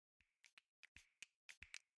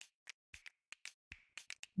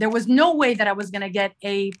there was no way that I was going to get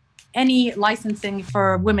any licensing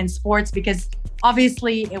for women's sports, because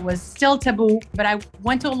obviously it was still taboo. But I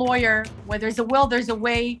went to a lawyer. Where there's a will, there's a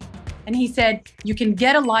way. And he said, you can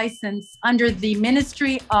get a license under the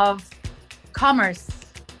Ministry of Commerce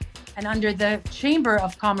and under the Chamber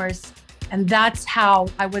of Commerce. And that's how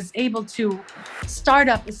I was able to start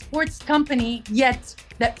up a sports company, yet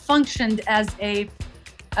that functioned as a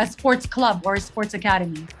sports club or a sports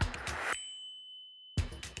academy.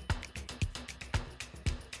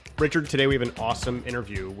 Richard, today we have an awesome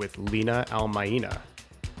interview with Lina Almaeena.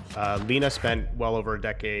 Lina spent well over a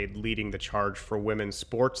decade leading the charge for women's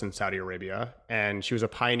sports in Saudi Arabia, and she was a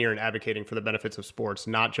pioneer in advocating for the benefits of sports,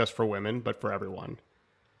 not just for women, but for everyone.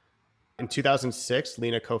 In 2006,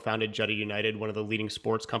 Lina co-founded Jeddah United, one of the leading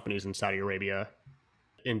sports companies in Saudi Arabia.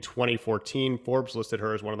 In 2014, Forbes listed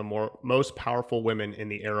her as one of the most powerful women in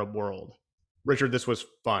the Arab world. Richard, this was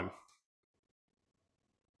fun.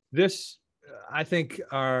 I think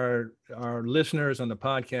our listeners on the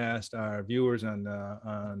podcast, our viewers on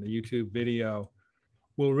the YouTube video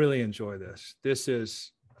will really enjoy this. This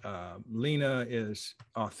is, Lina is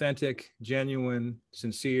authentic, genuine,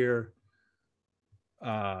 sincere,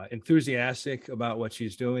 enthusiastic about what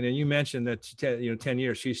she's doing. And you mentioned that 10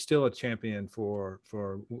 years, she's still a champion for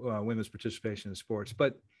women's participation in sports.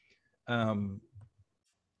 But I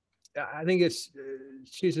think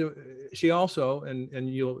she also,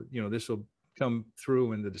 and this will come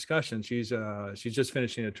through in the discussion. She's just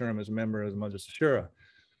finishing a term as a member of the Majlis Shoura,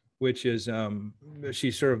 which is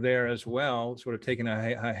she served there as well, sort of taking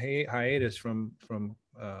a hiatus from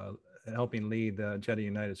helping lead the Jeddah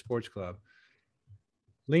United Sports Club.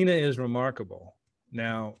 Lina is remarkable.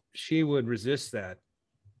 Now, she would resist that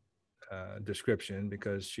description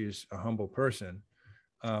because she's a humble person.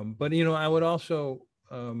 But I would also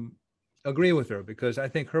agree with her, because I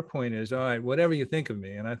think her point is, all right, whatever you think of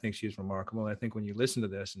me, and I think she's remarkable. I think when you listen to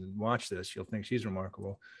this and watch this, you'll think she's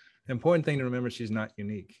remarkable. The important thing to remember, she's not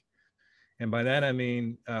unique. And by that, I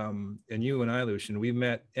mean, and you and I, Lucian, we've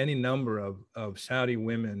met any number of Saudi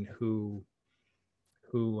women who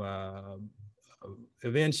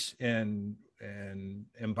evince and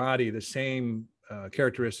embody the same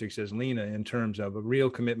characteristics as Lina in terms of a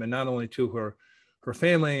real commitment, not only to her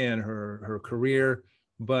family and her career,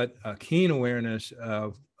 but a keen awareness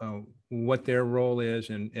of what their role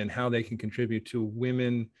is and how they can contribute to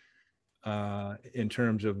women in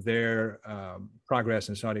terms of their progress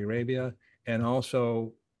in Saudi Arabia. And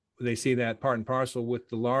also they see that part and parcel with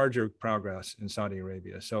the larger progress in Saudi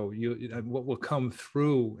Arabia. So what will come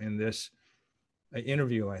through in this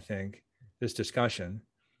interview, I think, this discussion,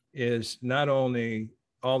 is not only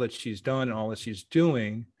all that she's done and all that she's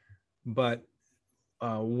doing, but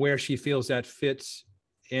where she feels that fits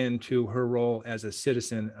into her role as a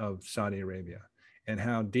citizen of Saudi Arabia, and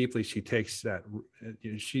how deeply she takes that,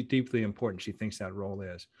 deeply important she thinks that role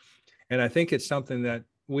is. And I think it's something that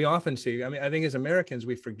we often see. I mean, I think as Americans,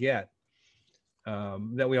 we forget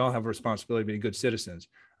that we all have a responsibility to be good citizens.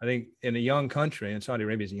 I think in a young country, and Saudi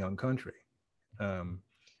Arabia is a young country,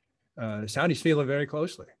 Saudis feel it very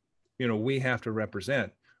closely. We have to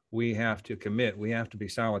represent, we have to commit, we have to be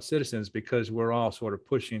solid citizens, because we're all sort of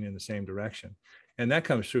pushing in the same direction. And that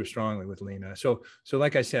comes through strongly with Lina. So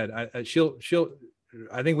like I said, I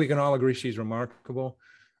think we can all agree she's remarkable.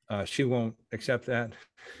 She won't accept that,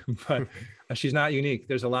 but she's not unique.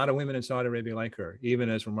 There's a lot of women in Saudi Arabia like her, even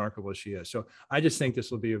as remarkable as she is. So I just think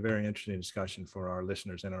this will be a very interesting discussion for our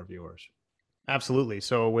listeners and our viewers. Absolutely.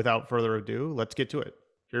 So without further ado, let's get to it.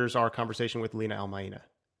 Here's our conversation with Lina Almaeena.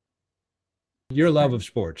 Your love of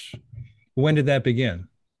sports, when did that begin?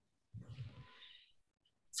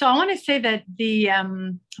 So I want to say that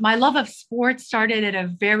my love of sports started at a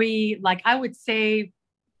very, I would say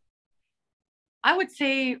I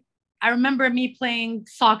remember me playing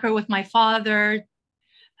soccer with my father,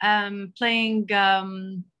 playing, I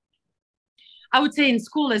would say in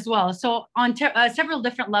school as well. So on several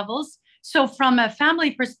different levels. So from a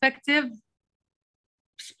family perspective,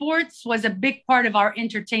 sports was a big part of our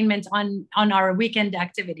entertainment on our weekend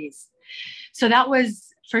activities. So that was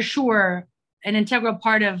for sure an integral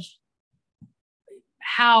part of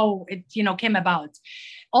how it, came about.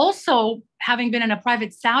 Also, having been in a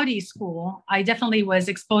private Saudi school, I definitely was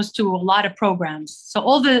exposed to a lot of programs. So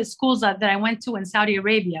all the schools that I went to in Saudi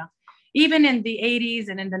Arabia, even in the 80s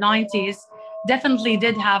and in the 90s, definitely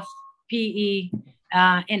did have PE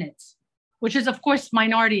in it, which is of course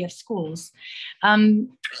minority of schools.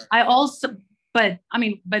 But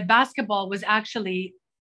basketball was actually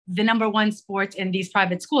the number one sport in these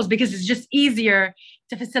private schools because it's just easier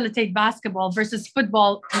to facilitate basketball versus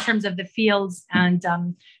football in terms of the fields and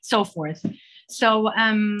so forth. So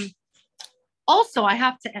also, I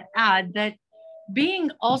have to add that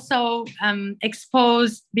being also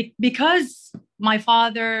exposed because my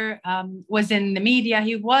father was in the media,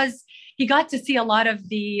 he got to see a lot of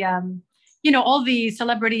the all the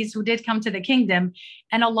celebrities who did come to the kingdom,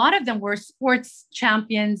 and a lot of them were sports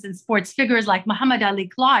champions and sports figures like Muhammad Ali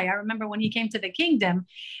Clay. I remember when he came to the kingdom,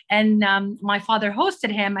 and my father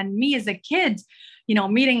hosted him, and me as a kid,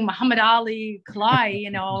 meeting Muhammad Ali Clay,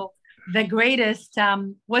 the greatest,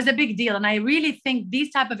 was a big deal. And I really think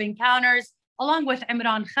these type of encounters, along with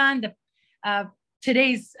Imran Khan,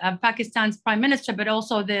 today's Pakistan's prime minister, but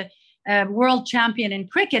also the world champion in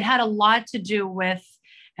cricket, had a lot to do with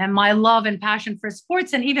my love and passion for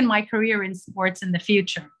sports and even my career in sports in the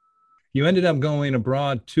future. You ended up going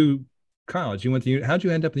abroad to college. How'd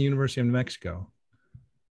you end up at the University of New Mexico?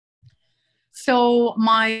 So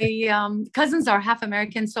my cousins are half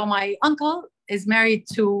American. So my uncle is married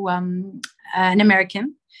to an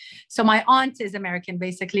American. So my aunt is American,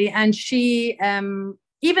 basically. And she,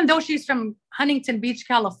 even though she's from Huntington Beach,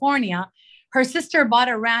 California, her sister bought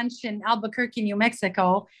a ranch in Albuquerque, New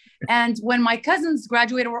Mexico. And when my cousins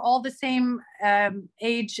graduated, we're all the same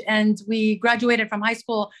age, and we graduated from high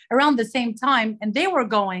school around the same time, and they were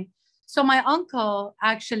going. So my uncle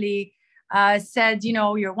actually said,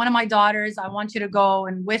 you're one of my daughters. I want you to go,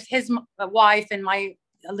 and with his wife and my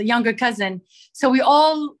younger cousin. So we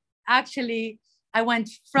all actually, I went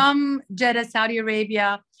from Jeddah, Saudi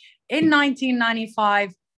Arabia in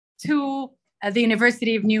 1995 to the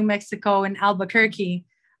University of New Mexico in Albuquerque.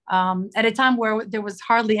 At a time where there was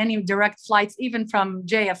hardly any direct flights, even from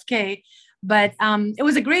JFK, but it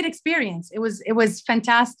was a great experience. It was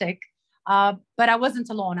fantastic, but I wasn't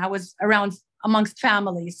alone. I was around amongst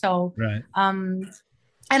family. So, right.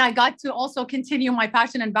 And I got to also continue my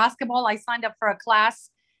passion in basketball. I signed up for a class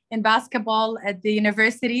in basketball at the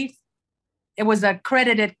university. It was a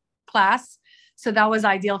credited class, so that was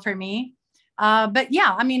ideal for me. But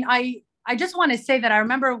yeah, I mean, I just want to say that I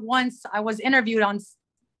remember once I was interviewed on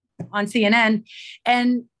CNN,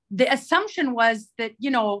 and the assumption was that,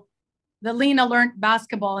 the Lina learned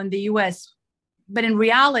basketball in the US, but in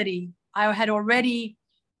reality, I had already,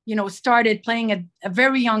 started playing at a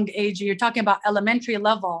very young age. You're talking about elementary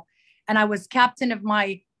level. And I was captain of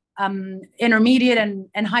my intermediate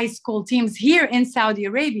and high school teams here in Saudi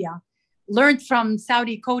Arabia, learned from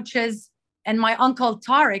Saudi coaches. And my uncle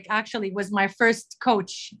Tariq actually was my first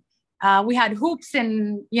coach. We had hoops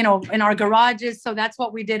in our garages. So that's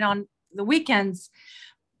what we did on the weekends,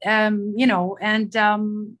 and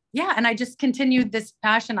I just continued this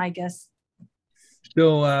passion, I guess.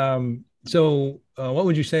 So what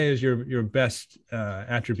would you say is your best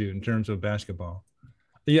attribute in terms of basketball?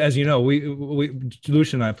 As you know, we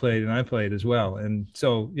Lucia and I played as well. And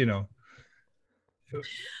so,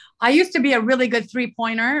 I used to be a really good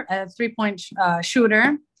three-point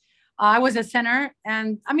shooter. I was a center,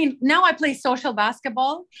 and I mean, now I play social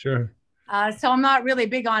basketball. Sure. So I'm not really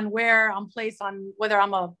big on where I'm placed on whether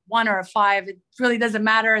I'm a 1 or a 5. It really doesn't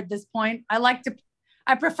matter at this point. I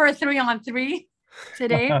prefer 3-on-3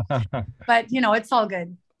 today, but it's all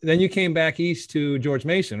good. Then you came back east to George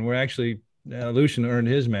Mason, where actually Lucian earned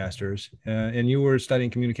his master's, and you were studying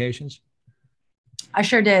communications. I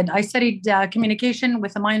sure did. I studied communication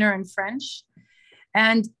with a minor in French.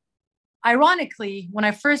 And ironically, when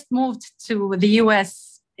I first moved to the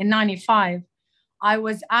US in 95, I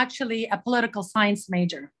was actually a political science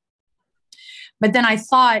major. But then I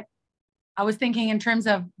was thinking in terms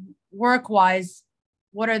of work-wise,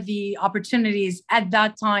 what are the opportunities at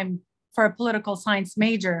that time for a political science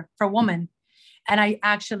major for women? And I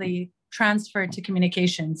actually transferred to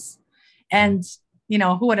communications. And,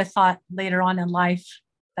 who would have thought later on in life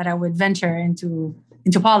that I would venture into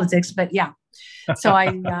politics? But yeah, so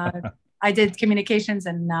I did communications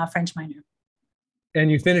and French minor. And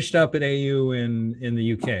you finished up at AU in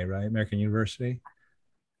the UK, right? American University?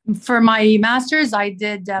 For my master's, I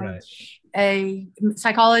did Right. a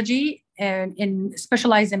psychology and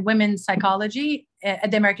specialized in women's psychology at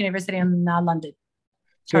the American University in London.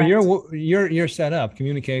 So you're set up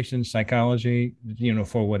communications, psychology,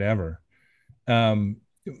 for whatever.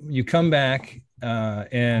 You come back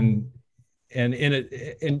and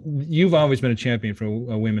you've always been a champion for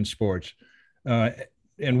women's sports.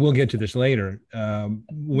 And we'll get to this later.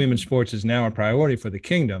 Women's sports is now a priority for the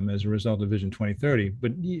kingdom as a result of Vision 2030.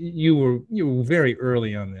 But you were very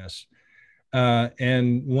early on this.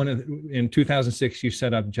 And in 2006, you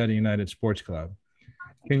set up Jeddah United Sports Club.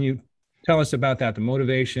 Can you tell us about that? The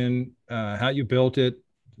motivation, how you built it,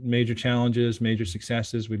 major challenges, major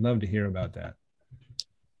successes? We'd love to hear about that.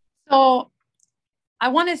 So I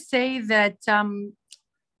want to say that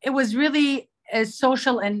it was really a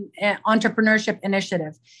social and entrepreneurship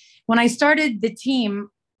initiative. When I started the team,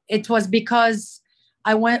 it was because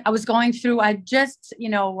I was going through, I just,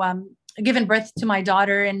 given birth to my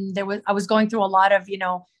daughter, and I was going through a lot of,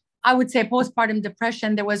 I would say postpartum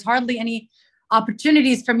depression. There was hardly any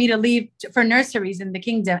opportunities for me to leave for nurseries in the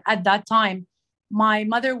kingdom at that time. My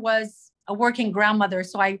mother was a working grandmother,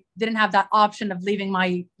 so I didn't have that option of leaving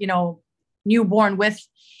my, newborn with.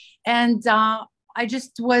 And I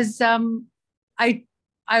just was, I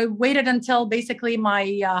waited until basically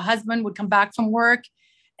my husband would come back from work,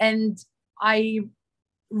 and I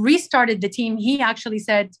restarted the team. He actually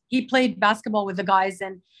said he played basketball with the guys,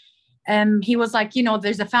 and he was like,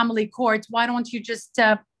 there's a family court. Why don't you just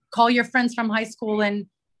call your friends from high school and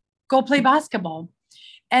go play basketball?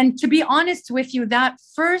 And to be honest with you, that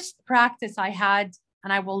first practice I had,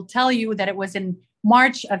 and I will tell you that it was in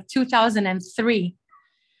March of 2003.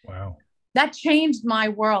 Wow. That changed my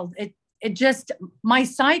world. It just, my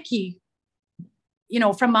psyche,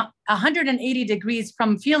 from 180 degrees,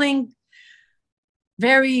 from feeling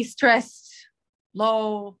very stressed,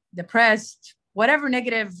 low, depressed, whatever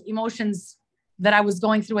negative emotions that I was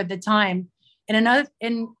going through at the time.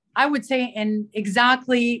 I would say in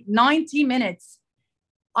exactly 90 minutes,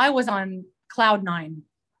 I was on cloud nine.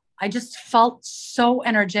 I just felt so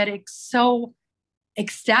energetic, so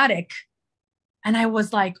ecstatic. And I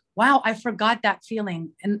was like, wow, I forgot that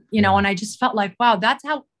feeling. And, and I just felt like, wow, that's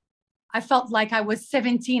how I felt like I was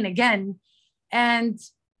 17 again. And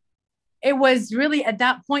it was really at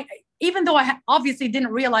that point, even though I obviously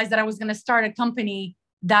didn't realize that I was going to start a company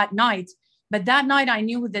that night, but that night I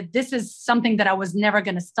knew that this is something that I was never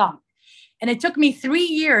going to stop. And it took me 3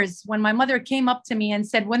 years when my mother came up to me and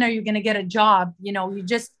said, when are you going to get a job?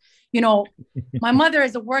 My mother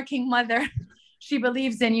is a working mother. She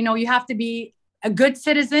believes in, you have to be a good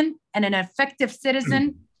citizen and an effective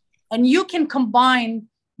citizen. And you can combine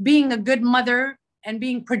being a good mother and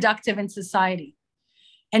being productive in society.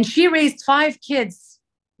 And she raised 5 kids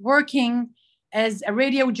working as a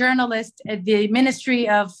radio journalist at the Ministry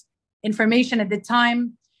of Information at the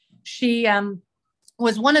time. She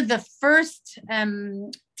was one of the first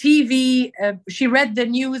TV. She read the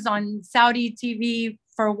news on Saudi TV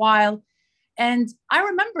for a while. And I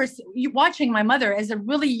remember watching my mother as a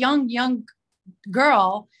really young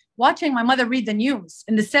girl, watching my mother read the news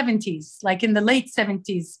in the 70s, like in the late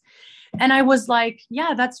 70s. And I was like,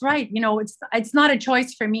 yeah, that's right. It's not a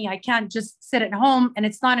choice for me. I can't just sit at home, and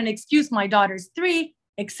it's not an excuse. My daughter's 3,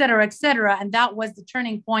 et cetera, et cetera. And that was the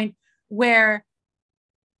turning point where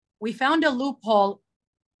we found a loophole.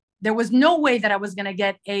 There was no way that I was going to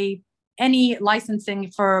get any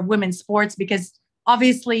licensing for women's sports, because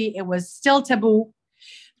obviously it was still taboo.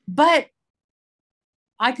 But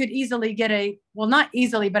I could easily get not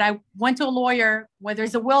easily, but I went to a lawyer. Where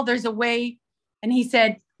there's a will, there's a way. And he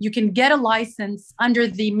said, you can get a license under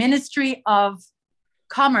the Ministry of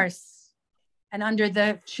Commerce and under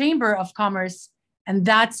the Chamber of Commerce. And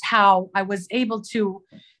that's how I was able to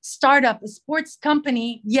start up a sports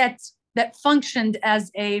company, yet that functioned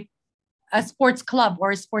as a sports club or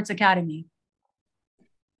a sports academy.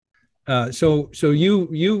 So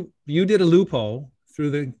you did a loophole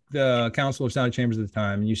through the Council of Saudi Chambers at the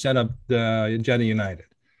time, and you set up the Jeddah United.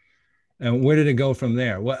 And where did it go from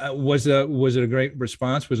there? Was it a great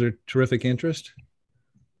response? Was there terrific interest?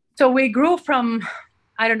 So we grew from,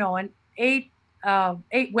 I don't know, 8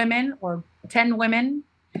 women or 10 women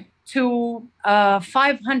to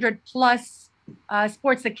 500 plus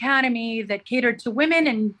sports academy that catered to women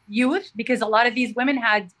and youth, because a lot of these women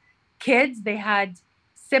had kids, they had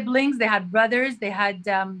siblings, they had brothers, they had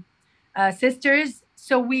sisters.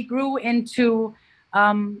 So we grew into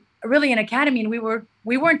really an academy, and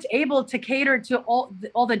we weren't able to cater to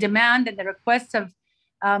all the demand and the requests of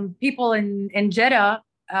people in Jeddah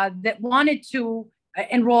that wanted to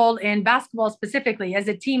enroll in basketball specifically as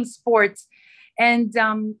a team sport. And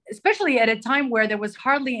especially at a time where there was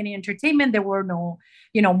hardly any entertainment, there were no,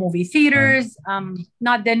 movie theaters,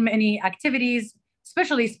 not that many activities,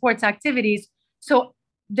 especially sports activities. So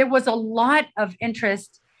there was a lot of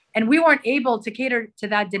interest, and we weren't able to cater to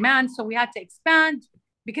that demand. So we had to expand,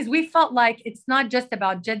 because we felt like it's not just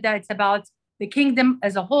about Jeddah, it's about the kingdom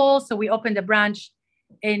as a whole. So we opened a branch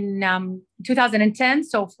in 2010.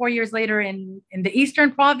 So 4 years later in the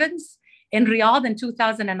Eastern province, in Riyadh in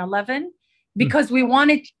 2011, because we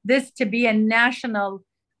wanted this to be a national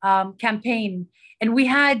campaign. And we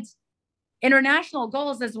had international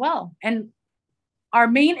goals as well. And our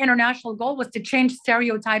main international goal was to change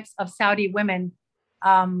stereotypes of Saudi women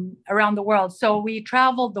around the world. So we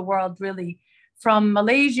traveled the world really, from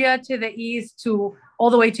Malaysia to the east to all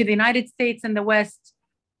the way to the United States and the West.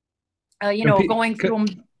 Going through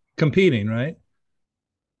competing, right?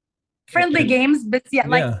 Friendly games, but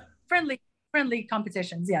like yeah. friendly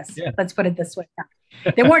competitions. Yes, yeah. Let's put it this way.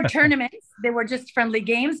 They weren't tournaments; they were just friendly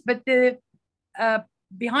games. But the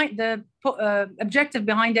objective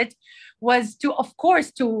behind it was to, of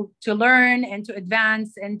course, to learn and to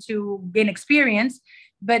advance and to gain experience.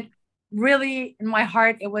 But really, in my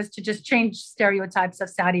heart, it was to just change stereotypes of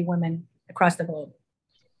Saudi women across the globe.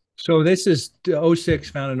 So this is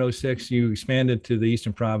 06, founded in 06. You expanded to the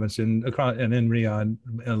Eastern Province and in Riyadh,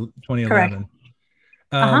 2011.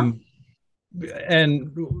 Correct.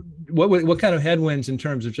 And what kind of headwinds in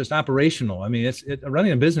terms of just operational? I mean,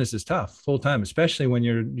 running a business is tough full time, especially when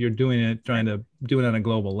you're doing it, trying to do it on a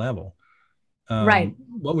global level. Right.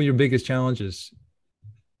 What were your biggest challenges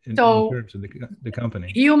in terms of the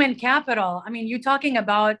company? Human capital. I mean, you're talking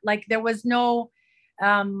about like there was no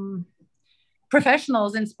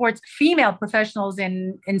professionals in sports, female professionals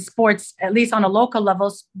in sports, at least on a local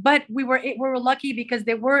levels. But we were lucky because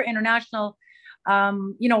they were international.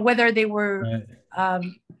 Whether they were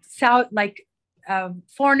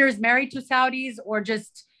foreigners married to Saudis or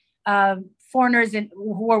just foreigners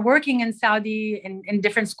who were working in Saudi in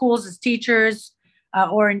different schools as teachers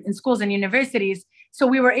or in schools and universities. So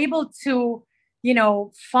we were able to,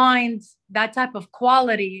 find that type of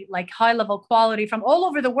quality, like high level quality from all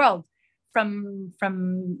over the world, from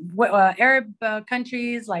Arab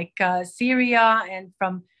countries like Syria and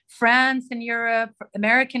from France and Europe,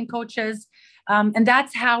 American coaches. And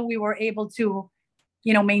that's how we were able to,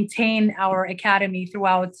 maintain our academy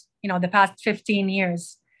throughout, the past 15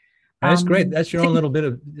 years. That's great. That's your own little bit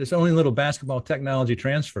of this only little basketball technology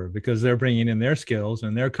transfer, because they're bringing in their skills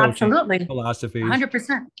and their coaching philosophies.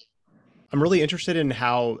 100%. I'm really interested in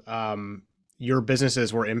how your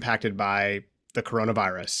businesses were impacted by the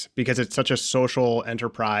coronavirus, because it's such a social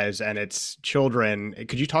enterprise and it's children.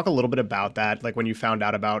 Could you talk a little bit about that? Like when you found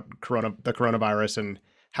out about the coronavirus and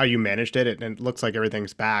how you managed it, and it looks like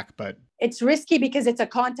everything's back, but it's risky because it's a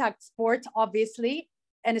contact sport, obviously.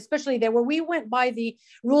 And especially there where we went by the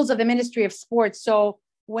rules of the Ministry of Sports. So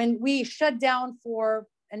when we shut down for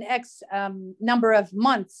an X number of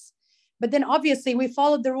months, but then obviously we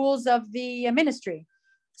followed the rules of the ministry.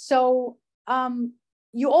 So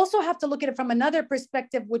you also have to look at it from another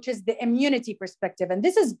perspective, which is the immunity perspective. And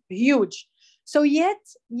this is huge. So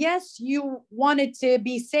yes, you wanted to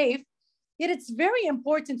be safe, yet it's very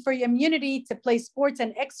important for your immunity to play sports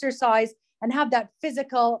and exercise and have that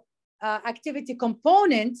physical activity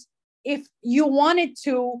component if you wanted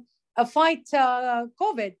to fight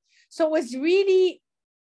COVID. So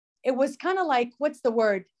it was kind of like, what's the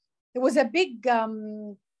word? It was a big,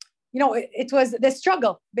 it was the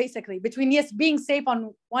struggle basically between, yes, being safe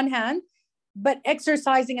on one hand, but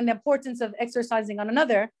exercising and the importance of exercising on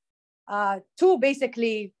another to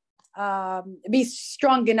basically be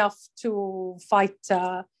strong enough to fight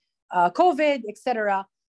COVID, etc.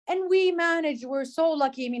 And we managed. We're so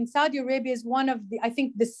lucky. I mean, Saudi Arabia is one of I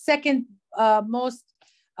think the second most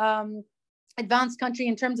advanced country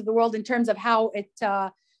in terms of the world, in terms of how it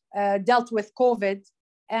dealt with COVID.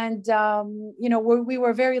 And, we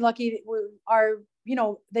were very lucky.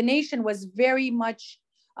 The nation was very much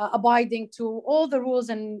abiding to all the rules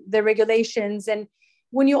and the regulations. And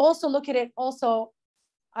when you also look at it,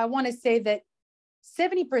 I want to say that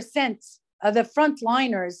 70% of the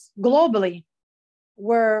frontliners globally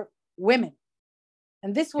were women.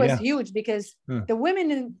 And this was huge because the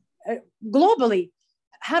women globally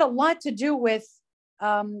had a lot to do with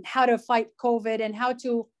how to fight COVID and how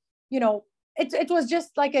to, it was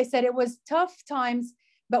just, like I said, it was tough times.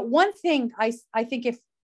 But one thing I think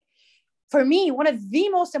for me, one of the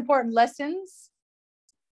most important lessons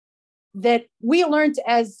that we learned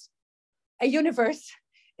as a universe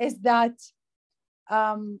is that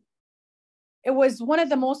it was one of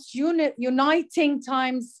the most uniting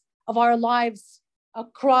times of our lives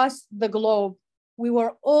across the globe. We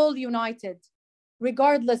were all united,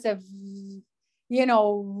 regardless of,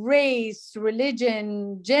 race,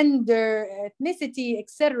 religion, gender, ethnicity,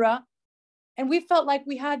 etc. And we felt like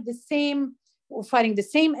we had we're fighting the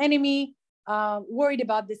same enemy, worried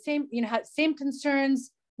about the same, had same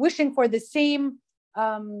concerns, wishing for the same,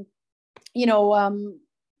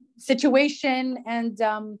 situation and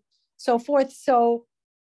so forth. So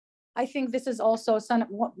I think this is also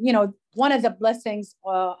one of the blessings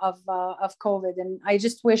of COVID. And I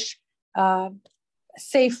just wish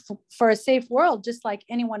for a safe world, just like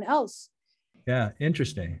anyone else. Yeah,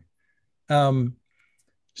 interesting.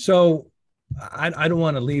 So I don't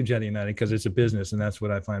want to leave Jeddah United because it's a business, and that's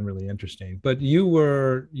what I find really interesting. But you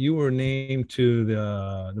were named to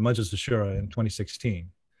the Majlis Shura in 2016.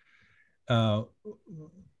 For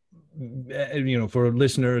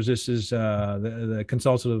listeners, this is the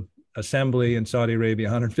Consultative Assembly in Saudi Arabia,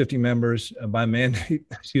 150 members by mandate.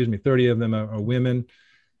 Excuse me, 30 of them are women.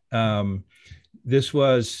 This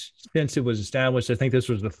was, since it was established, I think this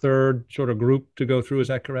was the third sort of group to go through. Is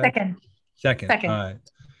that correct? Second. All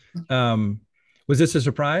right. Was this a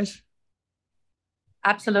surprise?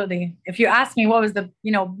 Absolutely. If you ask me what was the,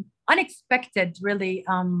 unexpected, really,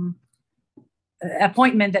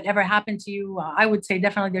 appointment that ever happened to you, I would say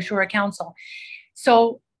definitely the Shoura Council.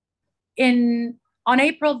 So on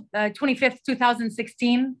April 25th,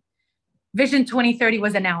 2016, Vision 2030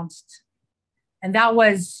 was announced. And that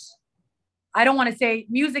was, I don't want to say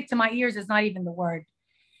music to my ears is not even the word.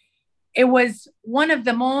 It was one of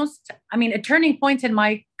the most, a turning point in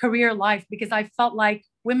my career life, because I felt like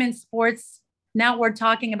women's sports, now we're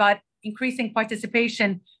talking about increasing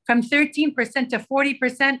participation from 13% to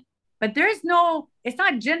 40%, but it's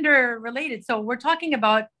not gender related. So we're talking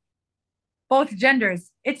about both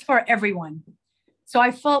genders. It's for everyone. So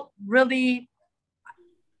I felt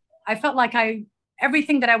like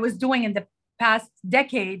everything that I was doing in the past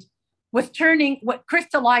decade was what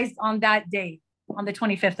crystallized on that day, on the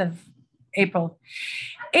 25th of April.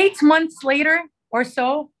 8 months later or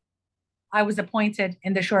so, I was appointed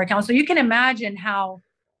in the Shoura Council. You can imagine how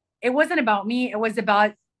it wasn't about me. It was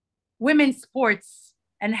about women's sports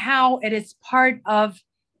and how it is part of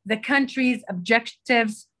the country's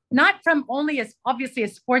objectives, not from only obviously a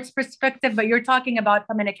sports perspective, but you're talking about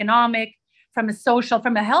from an economic, from a social,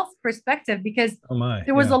 from a health perspective, because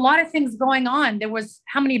there was a lot of things going on. There was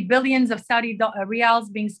how many billions of Saudi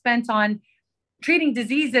riyals being spent on treating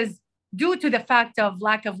diseases due to the fact of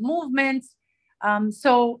lack of movement.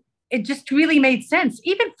 So it just really made sense,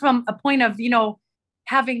 even from a point of,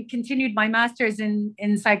 having continued my master's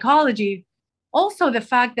in psychology, also the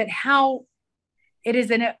fact that how it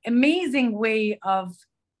is an amazing way of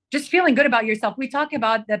just feeling good about yourself. We talk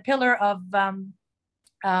about the pillar of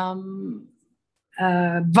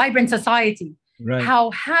vibrant society, right?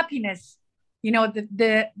 How happiness,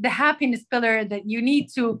 the happiness pillar that you need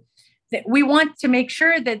to, that we want to make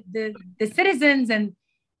sure that the citizens and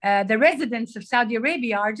the residents of Saudi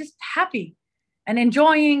Arabia are just happy and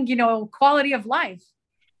enjoying, quality of life.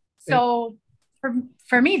 So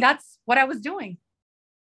for me, that's what I was doing.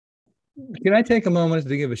 Can I take a moment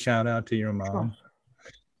to give a shout out to your mom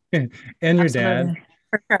and your dad?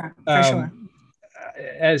 For sure. For sure.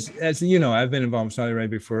 As you know, I've been involved in Saudi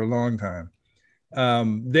Arabia for a long time.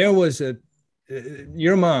 There was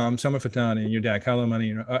your mom, Summer Fatani, and your dad,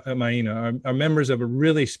 Almaeena, are members of a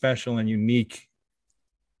really special and unique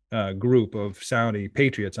group of Saudi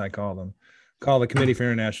patriots, I call them, called the Committee for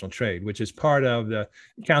International Trade, which is part of the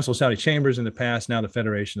Council of Saudi Chambers in the past, now the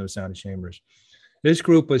Federation of Saudi Chambers. This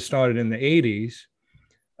group was started in the 80s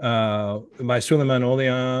by Suleiman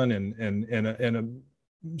Olian and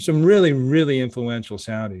some really, really influential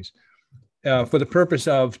Saudis for the purpose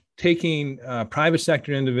of taking private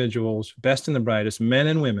sector individuals, best and the brightest, men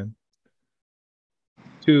and women,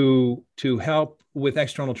 to help with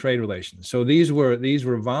external trade relations. So these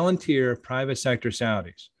were volunteer private sector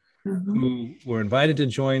Saudis who were invited to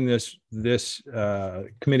join this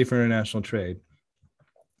Committee for International Trade,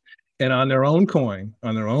 and on their own coin,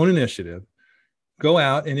 on their own initiative, go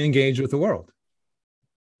out and engage with the world.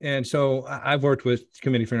 And so I've worked with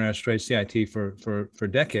Committee for International Trade, CIT, for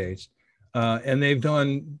decades, and they've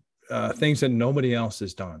done things that nobody else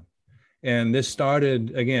has done. And this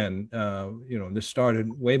started, again, this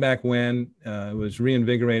started way back when. It was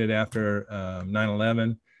reinvigorated after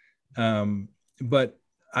 9/11. But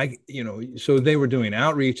so they were doing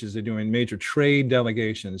outreaches, they're doing major trade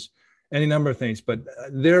delegations, any number of things. But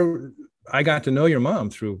I got to know your mom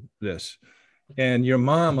through this. And your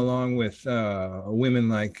mom, along with women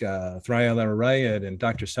like Thraya Al-Rayed and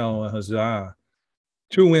Dr. Salwa Hazza,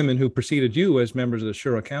 two women who preceded you as members of the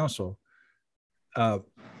Shoura Council,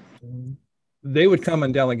 they would come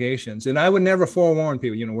on delegations. And I would never forewarn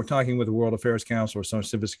people. We're talking with the World Affairs Council or some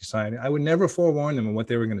civic society. I would never forewarn them on what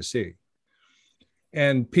they were going to see.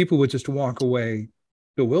 And people would just walk away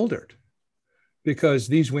bewildered, because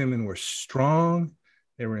these women were strong,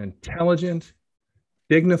 they were intelligent,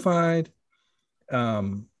 dignified,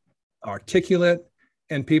 articulate,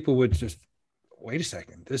 and people would just, wait a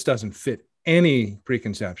second, this doesn't fit any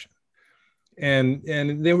preconception. And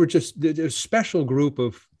they were just a special group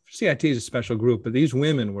of, CIT is a special group, but these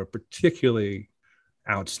women were particularly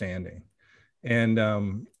outstanding. And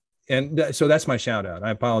so that's my shout out.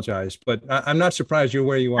 I apologize, but I'm not surprised you're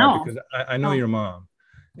where you are because I know your mom,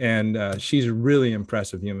 and she's a really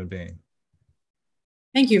impressive human being.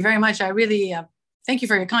 Thank you very much. I really thank you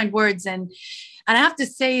for your kind words. And I have to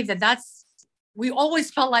say that we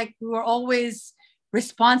always felt like we were always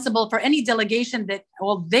responsible for any delegation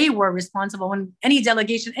they were responsible when any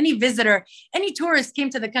delegation, any visitor, any tourist came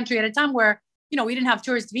to the country at a time where, we didn't have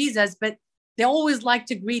tourist visas, but they always liked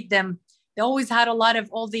to greet them. They always had a lot of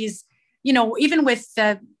all these, even with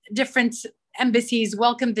different embassies,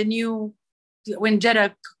 welcomed the new, when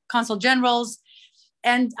Jeddah consul generals.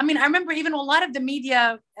 And I remember even a lot of the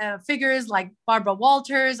media figures like Barbara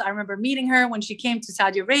Walters, I remember meeting her when she came to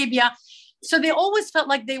Saudi Arabia. So they always felt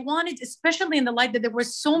like they wanted, especially in the light that there were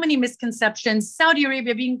so many misconceptions, Saudi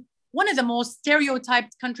Arabia being one of the most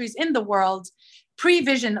stereotyped countries in the world,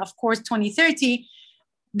 pre-vision, of course, 2030,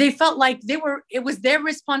 they felt like it was their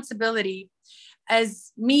responsibility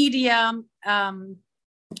as media,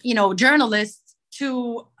 journalists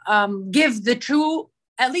to give the true,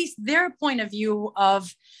 at least their point of view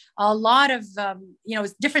of a lot of,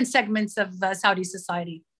 different segments of Saudi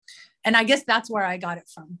society. And I guess that's where I got it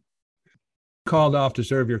from. Called off to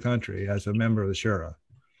serve your country as a member of the Shoura.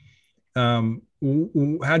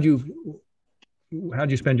 How'd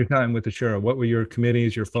you spend your time with the Shoura? What were your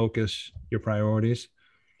committees, your focus, your priorities?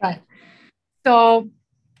 Right. So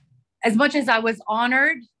as much as I was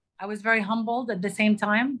honored, I was very humbled at the same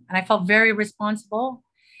time, and I felt very responsible.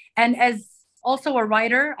 And as also a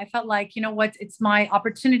writer, I felt like, it's my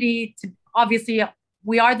opportunity to, obviously,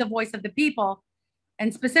 we are the voice of the people.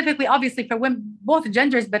 And specifically, obviously, for women, both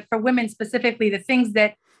genders, but for women specifically, the things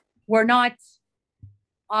that were not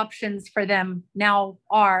options for them now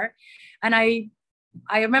are. And I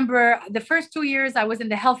remember the first 2 years I was in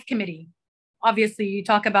the health committee. Obviously, you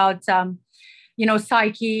talk about,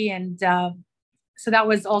 psyche. And so that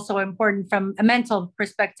was also important from a mental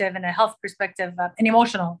perspective and a health perspective, and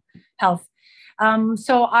emotional health.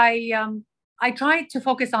 So I tried to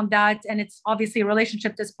focus on that. And it's obviously a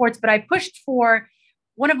relationship to sports, but I pushed for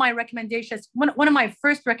one of my recommendations. One of my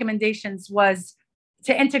first recommendations was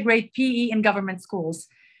to integrate PE in government schools.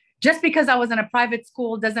 Just because I was in a private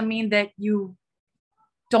school doesn't mean that you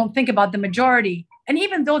don't think about the majority. And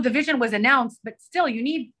even though the vision was announced, but still you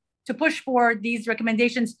need to push for these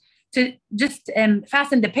recommendations to just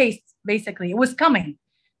fasten the pace, basically. It was coming,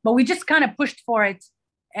 but we just kind of pushed for it.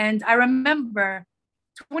 And I remember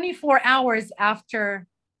 24 hours after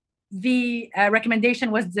the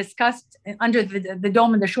recommendation was discussed under the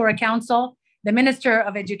dome in the Shoura Council, the Minister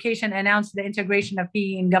of Education announced the integration of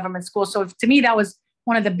PE in government schools. So to me, that was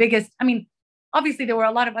one of the biggest. Obviously, there were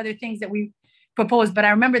a lot of other things that we proposed, but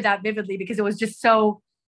I remember that vividly because it was just so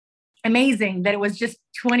amazing that it was just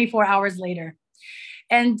 24 hours later.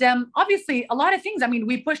 And obviously, a lot of things.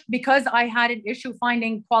 We pushed because I had an issue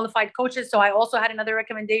finding qualified coaches. So I also had another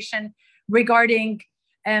recommendation regarding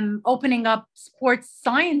opening up sports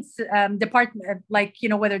science department,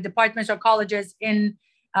 whether departments or colleges in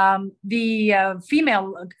the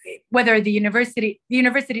female, whether the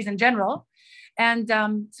universities in general. And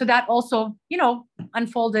so that also,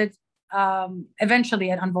 unfolded. Eventually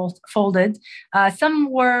it unfolded.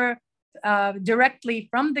 Some were directly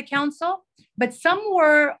from the council, but some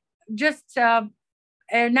were just a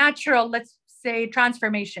natural, let's say,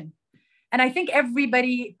 transformation. And I think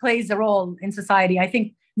everybody plays a role in society. I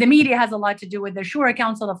think the media has a lot to do with the Shoura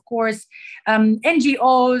Council, of course,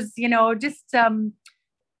 NGOs, just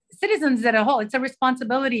citizens as a whole. It's a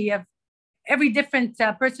responsibility of every different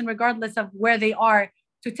person, regardless of where they are,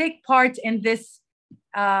 to take part in this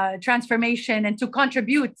transformation and to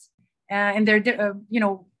contribute in their,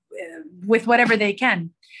 with whatever they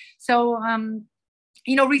can. So,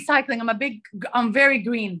 recycling, I'm very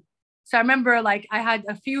green. So I remember I had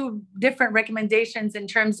a few different recommendations in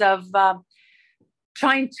terms of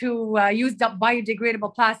trying to use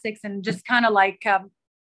biodegradable plastics and just kind of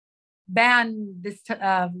ban this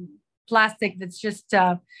plastic that's just,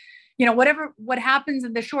 what happens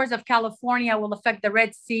in the shores of California will affect the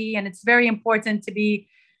Red Sea. And it's very important to be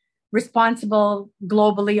responsible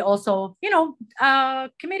globally. Also,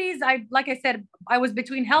 committees, like I said, I was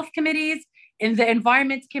between health committees, in the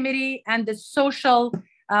environment committee, and the social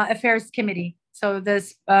affairs committee. So the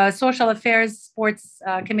social affairs sports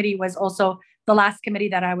committee was also the last committee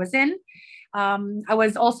that I was in. I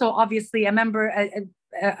was also obviously a member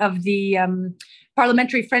of the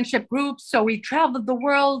parliamentary friendship group. So we traveled the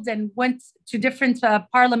world and went to different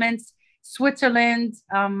parliaments, Switzerland,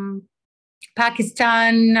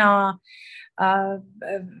 Pakistan,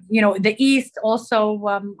 the East. Also,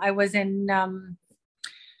 I was in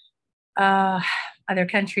other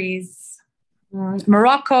countries.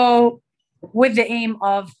 Morocco, with the aim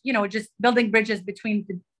of, just building bridges between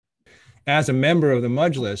the. As a member of the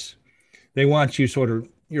Majlis, they want you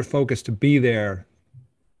your focus to be there,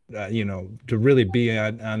 to really be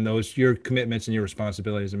on those, your commitments and your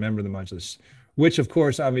responsibilities as a member of the Majlis, which of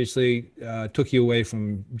course, obviously took you away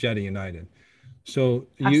from Jeddah United. So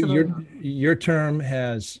your term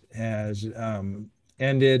has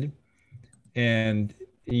ended, and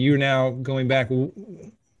you're now going back.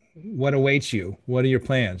 What awaits you? What are your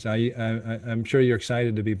plans? I'm sure you're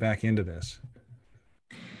excited to be back into this.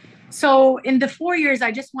 So in the 4 years,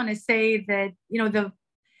 I just want to say that,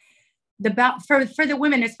 for the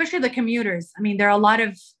women, especially the commuters. I mean, there are a lot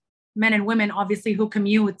of men and women, obviously, who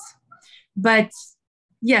commute, but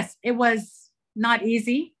yes, it was not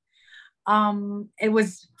easy. It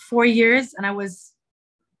was 4 years, and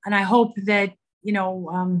I hope that,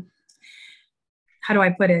 how do I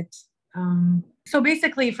put it? So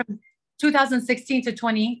basically from 2016 to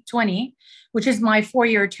 2020, which is my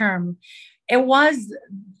 4-year term, it was,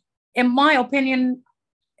 in my opinion,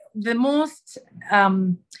 the most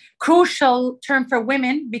crucial term for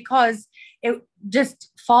women, because it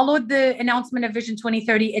just followed the announcement of Vision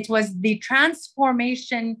 2030. It was the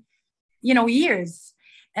transformation, years.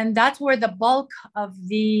 And that's where the bulk of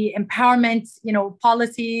the empowerment,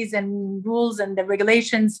 policies and rules and the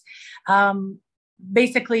regulations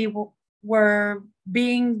basically were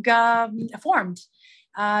being formed.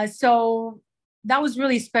 So that was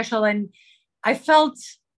really special. And I felt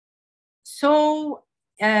so,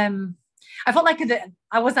 I felt like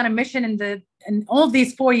I was on a mission in all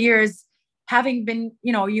these 4 years, having been,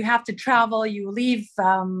 you have to travel, you leave,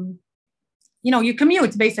 you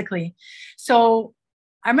commute basically. So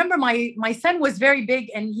I remember my son was very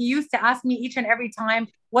big, and he used to ask me each and every time,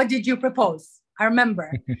 what did you propose? I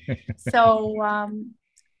remember. So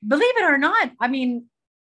believe it or not, I mean,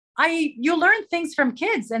 you learn things from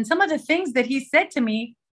kids, and some of the things that he said to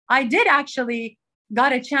me, I did actually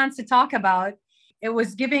got a chance to talk about. It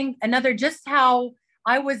was giving another, just how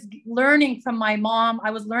I was learning from my mom,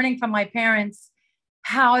 I was learning from my parents,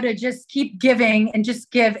 how to just keep giving and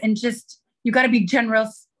just give, and just, you got to be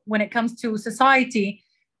generous when it comes to society.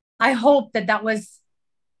 I hope that was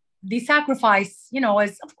the sacrifice,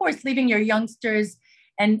 as of course leaving your youngsters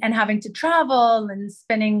and having to travel and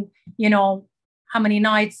spending, how many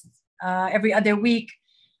nights every other week.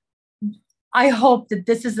 I hope that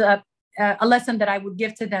this is a lesson that I would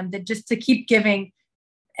give to them, that just to keep giving,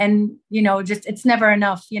 and, just, it's never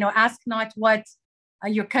enough. Ask not what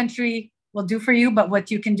your country will do for you, but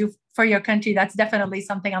what you can do for your country. That's definitely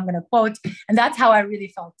something I'm going to quote. And that's how I really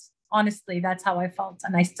felt. Honestly, that's how I felt.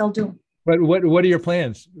 And I still do. But what are your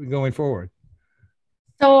plans going forward?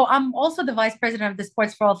 So I'm also the vice president of the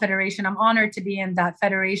Sports for All Federation. I'm honored to be in that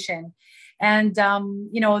federation. And,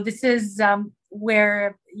 this is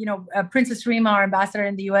where, Princess Rima, our ambassador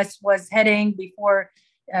in the US, was heading before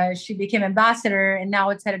she became ambassador. And now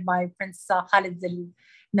it's headed by Prince Khalid bin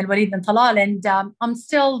Walid bin Talal. And I'm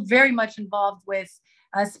still very much involved with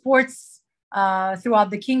sports throughout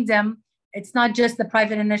the kingdom. It's not just the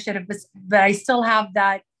private initiative, but I still have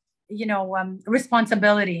that,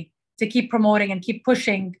 responsibility to keep promoting and keep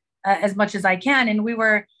pushing as much as I can. And we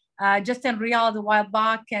were just in Riyadh a while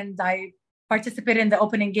back, and I participated in the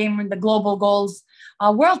opening game in the Global Goals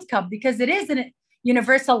World Cup, because it is a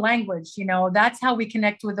universal language. That's how we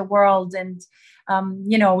connect with the world, and,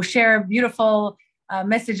 share beautiful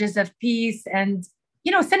messages of peace, and,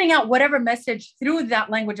 sending out whatever message through that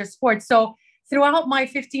language of sports. So throughout my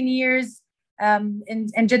 15 years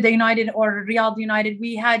in Jeddah United or Riyadh United,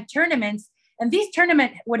 we had tournaments. And these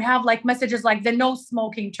tournaments would have like messages like the no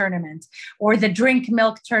smoking tournament, or the drink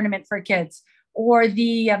milk tournament for kids, or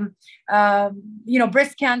the,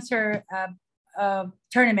 breast cancer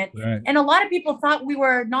tournament. Right. And a lot of people thought we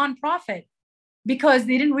were nonprofit, because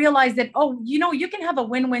they didn't realize that, you can have a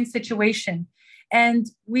win-win situation. And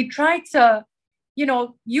we tried to,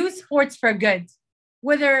 use sports for good,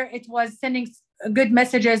 whether it was sending good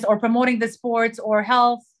messages or promoting the sports or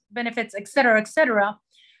health benefits, et cetera, et cetera.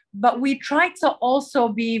 But we try to also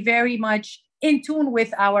be very much in tune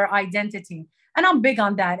with our identity. And I'm big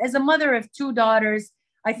on that. As a mother of 2 daughters,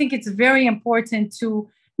 I think it's very important to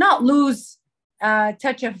not lose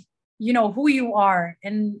touch of, who you are.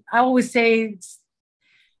 And I always say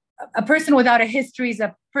a person without a history is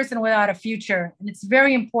a person without a future. And it's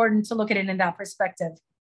very important to look at it in that perspective.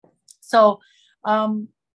 So, and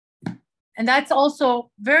that's also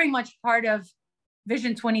very much part of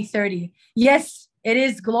Vision 2030. Yes, it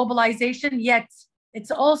is globalization, yet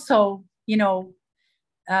it's also,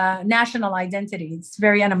 national identity. It's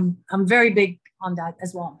very, and I'm very big on that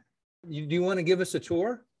as well. Do you want to give us a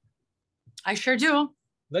tour? I sure do.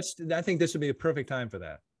 I think this would be a perfect time for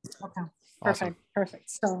that. Okay. Awesome. Perfect.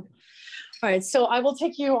 So, all right. So I will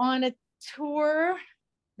take you on a tour.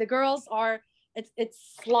 The girls are,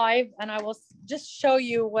 it's live, and I will just show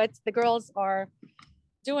you what the girls are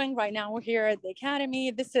doing right now. We're here at the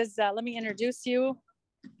Academy. This is, let me introduce you.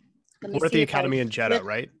 We're at the Academy in Jeddah,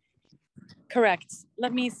 right? Correct.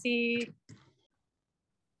 Let me see.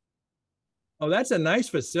 Oh, that's a nice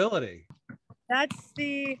facility. That's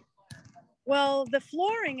well, the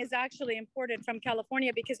flooring is actually imported from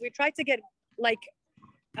California because we tried to get like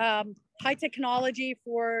high technology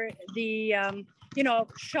for the,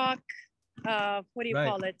 shock, what do you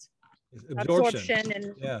call it? Absorption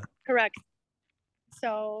and correct.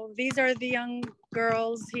 So these are the young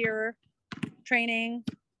girls here training.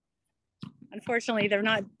 Unfortunately, they're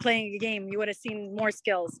not playing a game. You would have seen more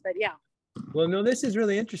skills, but yeah. Well, no, this is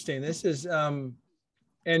really interesting. This is, and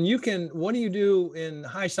what do you do in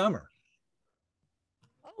high summer?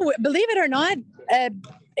 Oh, believe it or not,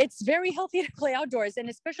 it's very healthy to play outdoors. And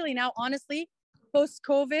especially now, honestly,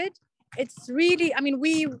 post-COVID, it's really, I mean,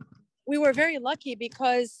 we were very lucky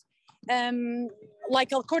because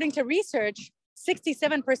like according to research,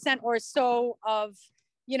 67% or so of,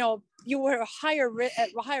 you were at higher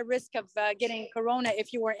risk of getting corona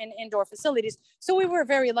if you were in indoor facilities. So we were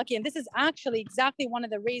very lucky. And this is actually exactly one of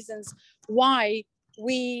the reasons why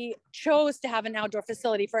we chose to have an outdoor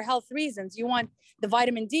facility for health reasons. You want the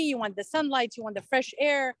vitamin D, you want the sunlight, you want the fresh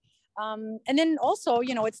air. And then also,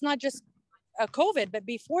 it's not just COVID, but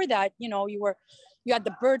before that, you had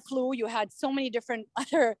the bird flu, you had so many different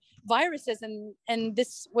other viruses. And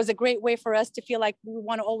this was a great way for us to feel like we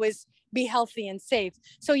want to always be healthy and safe.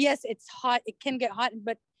 So yes, it's hot, it can get hot,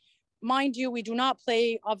 but mind you, we do not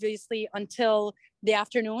play obviously until the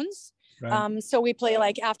afternoons. Right. So we play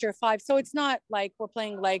like after 5. So it's not like we're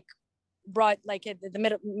playing like broad, like at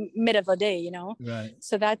the mid of the day, Right.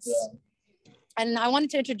 So that's, and I wanted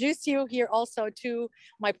to introduce you here also to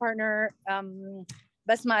my partner,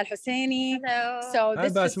 Basma Al-Husseini. Hello. So Hi,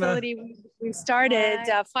 this Basma. facility we started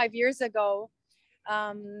 5 years ago.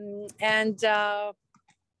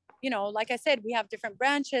 Like I said, we have different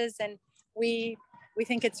branches, and we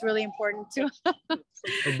think it's really important to,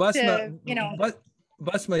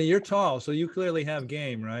 Basma, you're tall, so you clearly have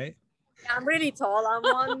game, right? Yeah, I'm really tall. I'm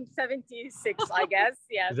 176, I guess.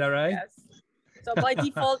 Yes. Is that right? Yes. So by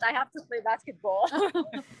default, I have to play basketball.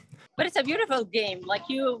 But it's a beautiful game. Like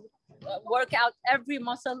you work out every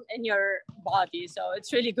muscle in your body. So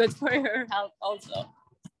it's really good for your health also.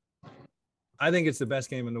 I think it's the best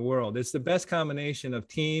game in the world. It's the best combination of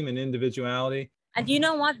team and individuality. And you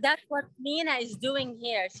know what? That's what Lina is doing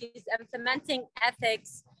here. She's implementing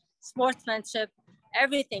ethics, sportsmanship,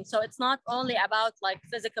 everything. So it's not only about like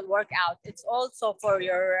physical workout. It's also for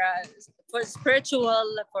your, for spiritual,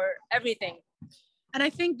 for everything. And I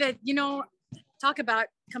think that, talk about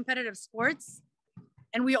competitive sports,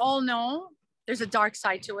 and we all know there's a dark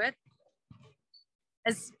side to it.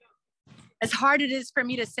 As hard it is for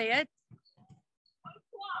me to say it,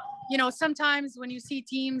 sometimes when you see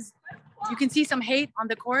teams, you can see some hate on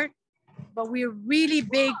the court, but we're really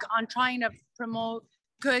big on trying to promote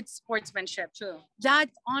good sportsmanship. True. That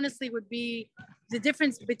honestly would be the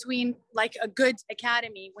difference between like a good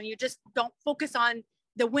academy, when you just don't focus on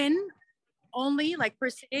the win only, like per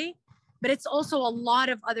se, but it's also a lot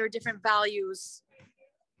of other different values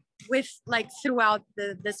with like throughout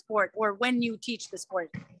the sport, or when you teach the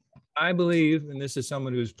sport. I believe, and this is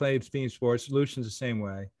someone who's played team sports, Lucian's the same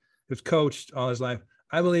way, who's coached all his life.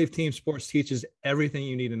 I believe team sports teaches everything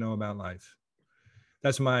you need to know about life.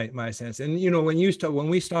 That's my sense. And, when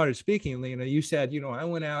we started speaking, Lina, you said, I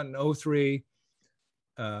went out in 2003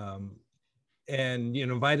 and,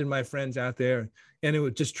 invited my friends out there, and it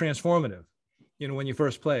was just transformative, when you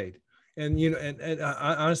first played. And,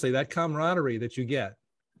 honestly, that camaraderie that you get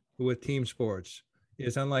with team sports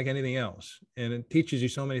is unlike anything else. And it teaches you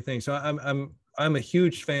so many things. So I'm a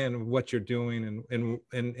huge fan of what you're doing,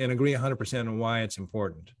 and agree 100% on why it's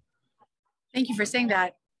important. Thank you for saying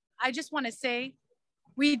that. I just want to say,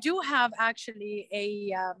 we do have actually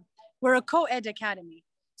we're a co-ed academy.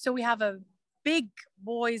 So we have a big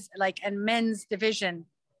boys and men's division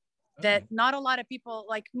that not a lot of people,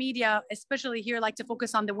 like media, especially here, like to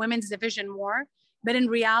focus on the women's division more. But in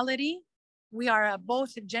reality, we are a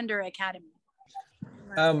both gender academy.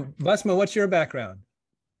 Basma, what's your background?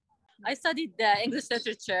 I studied English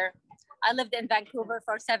literature. I lived in Vancouver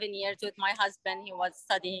for 7 years with my husband. He was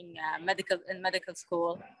studying medical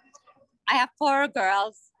school. I have 4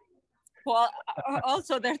 girls who are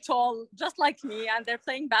also, they're tall, just like me, and they're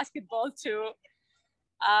playing basketball too.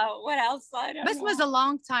 What else? I don't This know. was a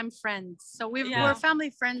long time friend. So we're family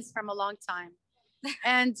friends from a long time.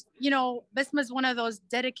 And, you know, Bisma is one of those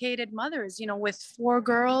dedicated mothers, you know, with 4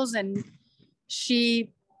 girls. And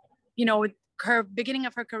she, you know, with her beginning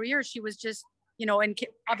of her career, she was just, you know,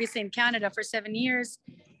 obviously in Canada for 7 years.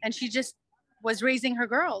 And she just was raising her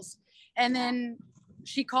girls. And then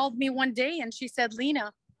she called me one day and she said,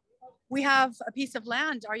 Lina, we have a piece of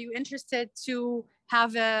land. Are you interested to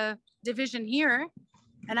have a division here?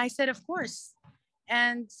 And I said, of course.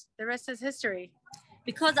 And the rest is history.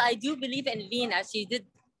 Because I do believe in Lina. She did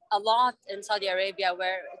a lot in Saudi Arabia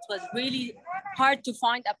where it was really hard to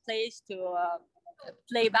find a place to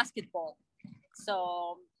play basketball.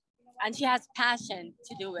 So, and she has passion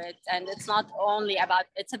to do it. And it's not only about,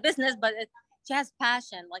 it's a business, but she has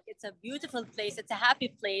passion. Like, it's a beautiful place. It's a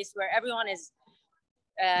happy place where everyone is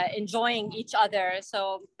enjoying each other.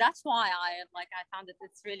 So that's why I found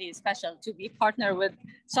it's really special to be partnered with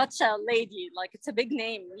such a lady. Like, it's a big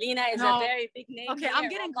name. Lina is a very big name. Okay, I'm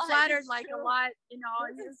getting flattered like a lot, you know.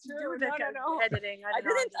 It's You true. do the No. editing. I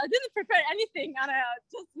didn't prepare anything. And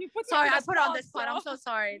just you put sorry, me I put on this spot, spot. I'm so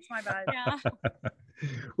sorry. It's my bad. Yeah.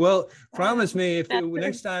 Well, promise me if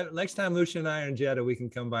next time Lucia and I are in Jeddah, we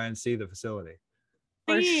can come by and see the facility.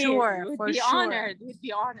 For sure. We'd be honored. We'd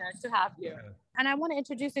be honored to have you. And I want to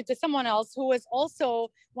introduce you to someone else who is also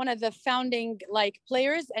one of the founding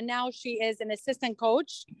players, and now she is an assistant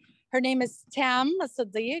coach. Her name is Tam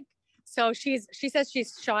Sadiq. So she says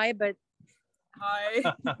she's shy, but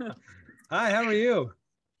Hi. Hi, how are you?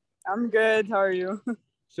 I'm good. How are you?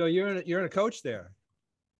 So you're a coach there.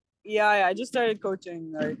 Yeah, I just started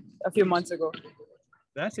coaching like a few months ago.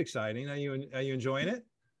 That's exciting. Are you enjoying it?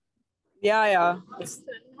 Yeah. It's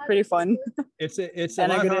pretty fun. It's a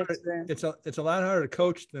And a lot good harder. experience. It's a lot harder to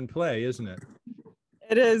coach than play, isn't it?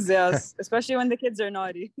 It is, yes. Especially when the kids are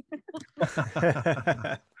naughty.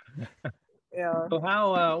 Yeah.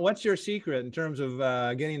 So what's your secret in terms of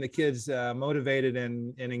getting the kids motivated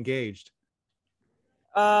and engaged?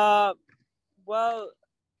 Well,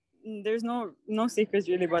 there's no secrets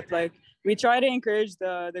really, but like we try to encourage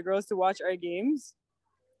the girls to watch our games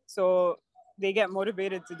so they get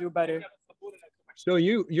motivated to do better. So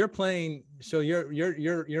you're playing. So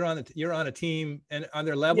you're on a team, and are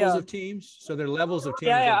there levels of teams? So there are levels of teams.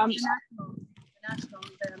 Yeah.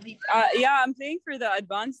 Yeah. I'm playing for the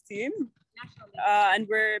advanced team, and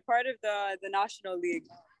we're part of the national league.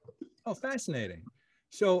 Oh, fascinating.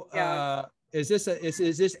 So is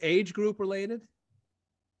this age group related?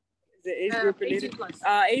 The age group related?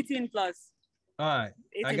 18 plus. All right,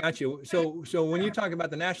 I got you. So when you talk about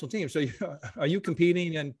the national team, so are you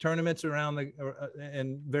competing in tournaments around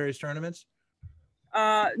in various tournaments?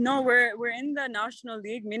 No, we're in the national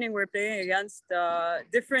league, meaning we're playing against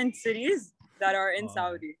different cities that are in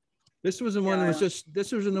Saudi. This was the one this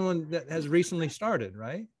was the one that has recently started,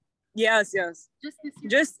 right? Yes.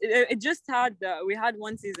 Just this year. We had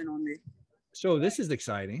one season only. So this is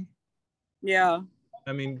exciting. Yeah.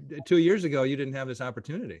 I mean, 2 years ago you didn't have this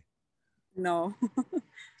opportunity. No.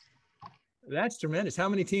 That's tremendous. How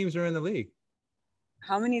many teams are in the league?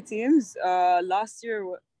 How many teams? Last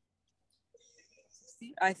year,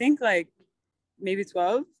 I think like maybe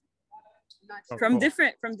 12 from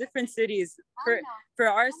different cities. For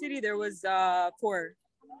our city, there was 4.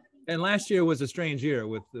 And last year was a strange year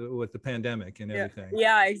with the pandemic and everything.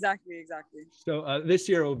 Yeah, exactly. So this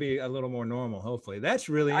year will be a little more normal, hopefully. That's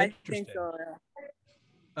really interesting. I think so. Yeah.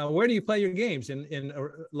 Where do you play your games? In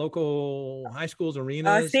local high schools,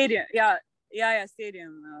 arenas? Stadium. Yeah.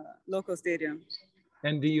 Stadium. Local stadium.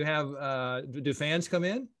 And do you have? Do fans come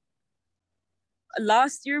in?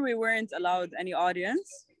 Last year we weren't allowed any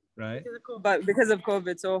audience. Right. But because of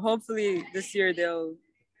COVID, so hopefully this year they'll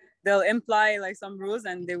imply like some rules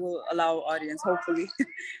and they will allow audience. Hopefully.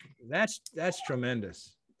 That's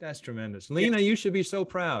tremendous. That's tremendous. Lina, you should be so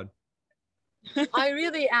proud. I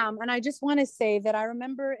really am. And I just want to say that I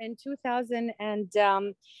remember in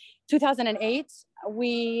 2008,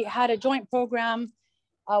 we had a joint program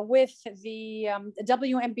with the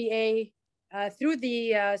WNBA through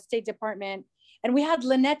the State Department. And we had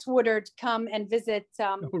Lynette Woodard come and visit,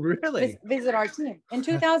 visit our team in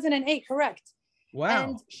 2008, correct. Wow.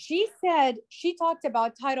 And she talked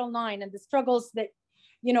about Title IX and the struggles that,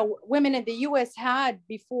 women in the US had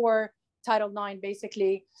before Title IX,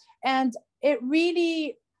 basically. And it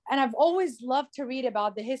really, and I've always loved to read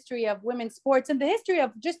about the history of women's sports and the history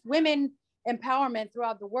of just women empowerment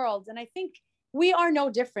throughout the world. And I think we are no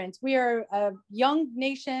different. We are a young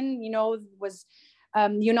nation, was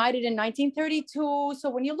united in 1932. So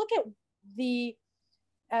when you look at the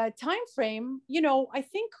time frame, I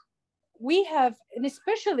think we have, and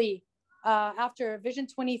especially after Vision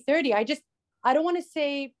 2030. I don't want to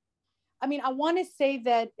say, I want to say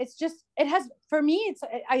that it's just, it has, for me,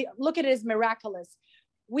 I look at it as miraculous.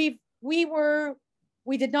 We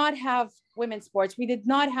did not have women's sports. We did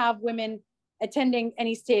not have women attending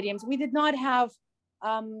any stadiums. We did not have,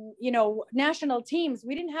 national teams.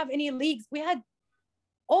 We didn't have any leagues. We had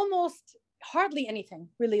almost hardly anything,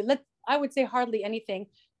 really. I would say hardly anything.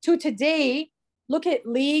 To today, look at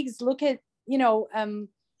leagues, look at,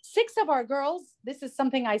 6 of our girls, this is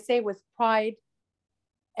something I say with pride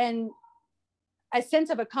and a sense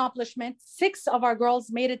of accomplishment. 6 of our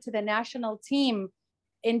girls made it to the national team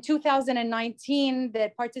in 2019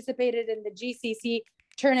 that participated in the GCC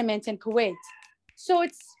tournament in Kuwait. So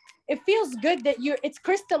it feels good that it's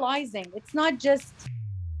crystallizing. It's not just,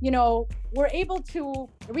 we're able to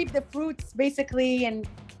reap the fruits basically and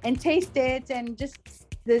taste it, and just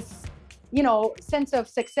this, sense of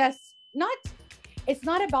success. It's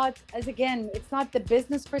not about, as again, it's not the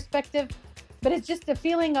business perspective, but it's just the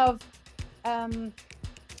feeling of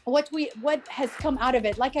what has come out of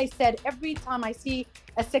it. Like I said, every time I see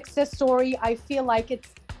a success story, I feel like it's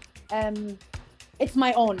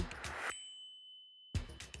my own.